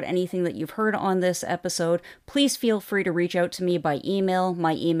feedback about anything that you've heard on this episode, please feel free to reach out to me by email.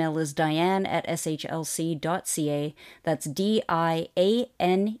 My email is diane@shlc.ca. That's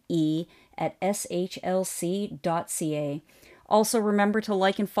DIANE@shlc.ca. Also, remember to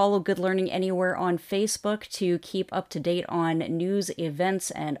like and follow Good Learning Anywhere on Facebook to keep up to date on news,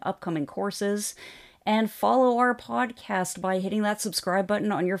 events, and upcoming courses. And follow our podcast by hitting that subscribe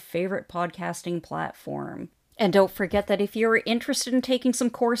button on your favorite podcasting platform. And don't forget that if you're interested in taking some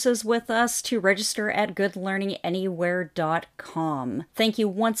courses with us, to register at goodlearninganywhere.com. Thank you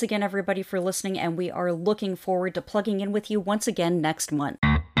once again, everybody, for listening, and we are looking forward to plugging in with you once again next month.